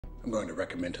I'm going to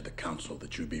recommend to the council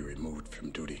that you be removed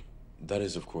from duty. That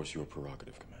is, of course, your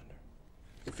prerogative, Commander.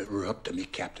 If it were up to me,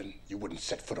 Captain, you wouldn't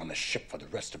set foot on a ship for the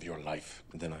rest of your life.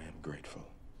 Then I am grateful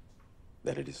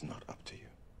that it is not up to you.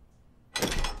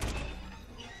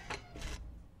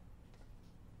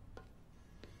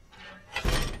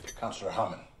 Counselor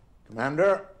Harmon.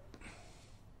 Commander.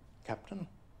 Captain.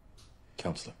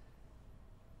 Counselor.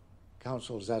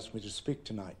 Council has asked me to speak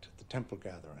tonight at the temple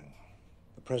gathering.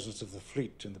 The presence of the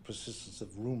fleet and the persistence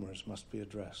of rumors must be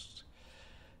addressed.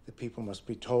 The people must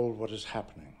be told what is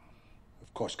happening.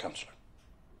 Of course, Counselor.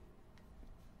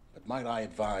 But might I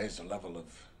advise a level of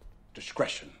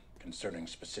discretion concerning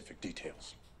specific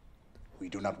details? We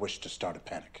do not wish to start a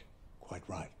panic. Quite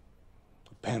right.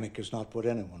 A panic is not what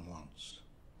anyone wants.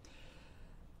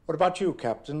 What about you,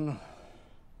 Captain?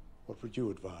 What would you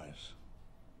advise?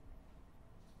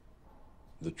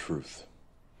 The truth.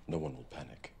 No one will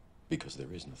panic, because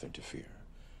there is nothing to fear.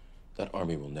 That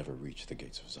army will never reach the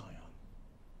gates of Zion.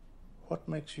 What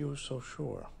makes you so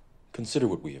sure? Consider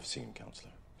what we have seen,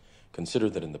 Counselor. Consider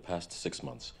that in the past 6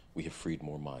 months, we have freed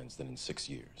more minds than in 6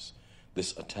 years.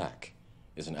 This attack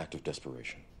is an act of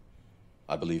desperation.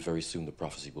 I believe very soon the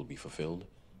prophecy will be fulfilled,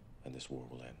 and this war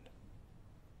will end.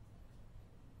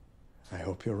 I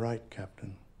hope you're right,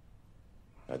 Captain.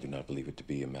 I do not believe it to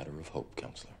be a matter of hope,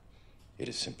 Counselor. It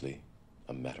is simply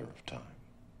a matter of time.